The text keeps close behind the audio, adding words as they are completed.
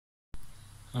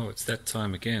Oh, it's that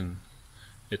time again.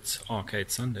 It's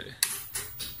Arcade Sunday.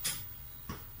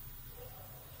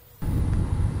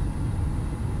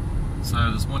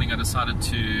 So this morning I decided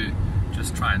to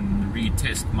just try and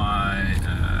retest my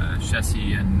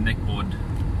chassis and neckboard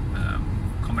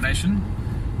combination,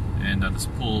 and I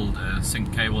just pulled a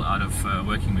sync cable out of a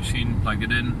working machine, plugged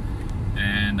it in,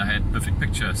 and I had perfect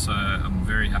picture, so I'm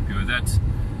very happy with that.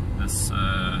 This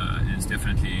is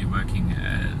definitely working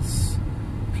as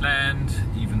planned,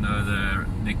 even though the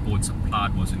neckboard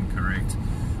supplied was incorrect.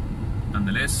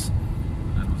 Nonetheless,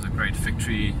 that was a great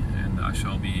victory, and I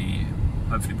shall be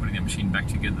hopefully putting the machine back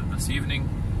together this evening,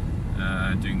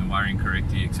 doing the wiring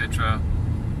correctly, etc.,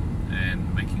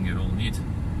 and making it all neat.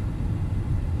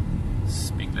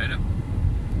 Speak later.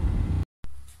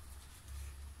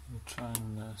 We'll try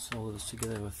and solder this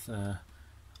together with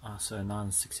ISO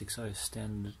 9660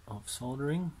 standard of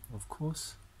soldering, of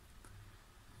course.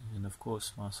 And of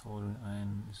course my soldering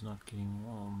iron is not getting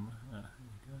warm. There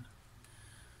we go.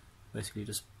 Basically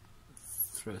just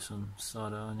throw some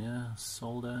solder on here,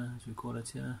 solder as we call it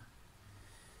here.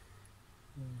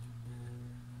 And,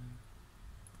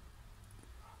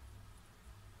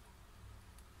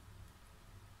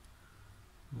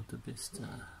 not the best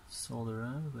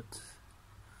solderer, but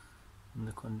in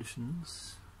the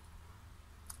conditions.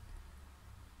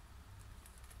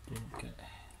 Okay.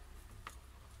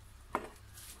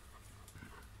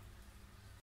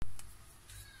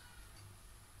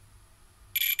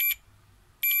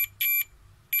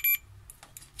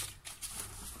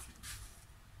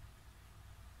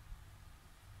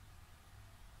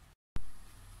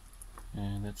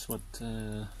 And that's what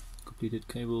completed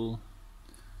cable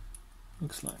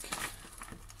looks like.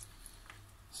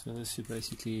 So this you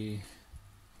basically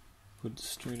put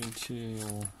straight into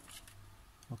your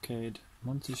arcade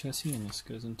monitor chassis, and this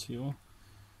goes into your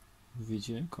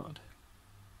VGA card.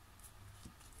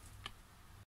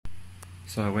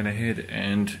 So I went ahead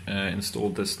and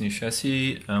installed this new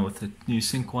chassis with the new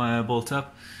sync wire bolt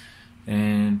up,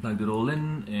 and plugged it all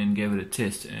in and gave it a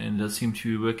test, and it does seem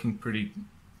to be working pretty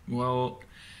well.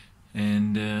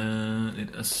 And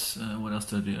what else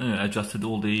did I do? I adjusted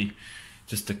all the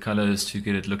colors to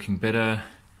get it looking better,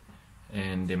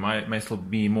 and there may still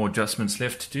be more adjustments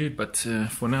left to do, but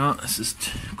for now it's just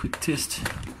a quick test.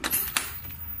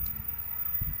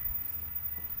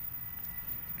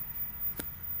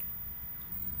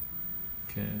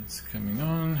 Okay, it's coming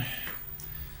on.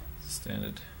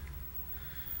 Standard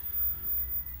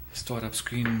startup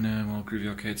screen while Groovy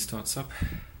Arcade starts up.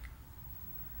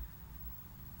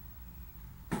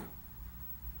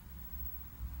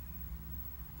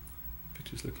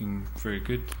 Picture's looking very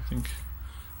good, I think.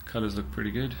 Colors look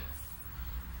pretty good.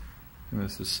 And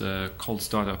this is cold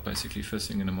startup, basically first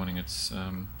thing in the morning. It's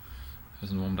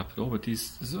hasn't warmed up at all, but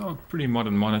these are pretty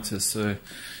modern monitors, so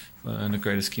in the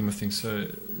greater scheme of things, so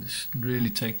it shouldn't really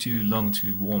take too long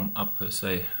to warm up per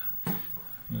se.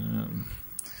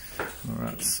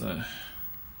 Alright, so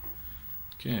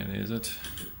okay, there's it.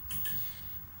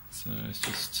 So let's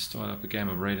just start up a game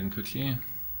of Raiden quickly.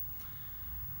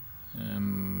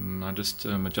 I just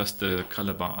adjust the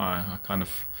color by eye. I kind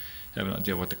of have an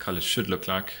idea what the color should look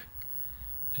like,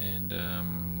 and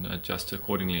adjust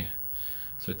accordingly.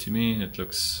 So to me it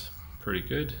looks pretty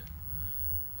good.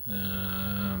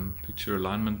 Picture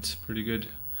alignment pretty good.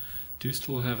 Do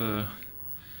still have a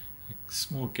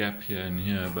small gap here and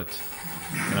here, but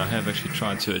I have actually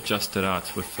tried to adjust it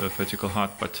out with vertical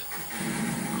height, but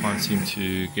can't seem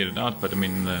to get it out. But I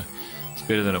mean, it's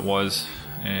better than it was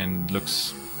and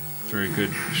looks very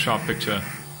good. Sharp picture.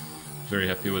 Very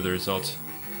happy with the result.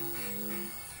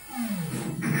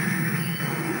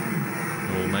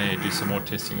 We may do some more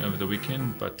testing over the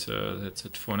weekend, but that's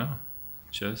it for now.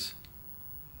 Cheers.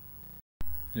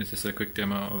 This is a quick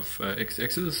demo of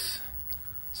XX's.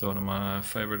 So one of my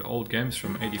favorite old games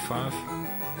from '85.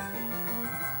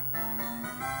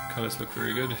 Colors look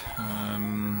very good.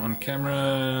 On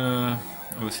camera,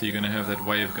 obviously you're going to have that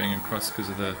wave going across because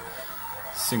of the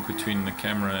sync between the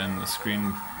camera and the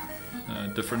screen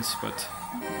difference, but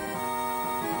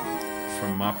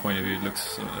from my point of view it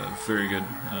looks very good,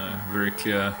 very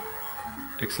clear,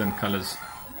 excellent colors,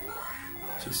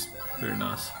 just very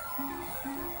nice.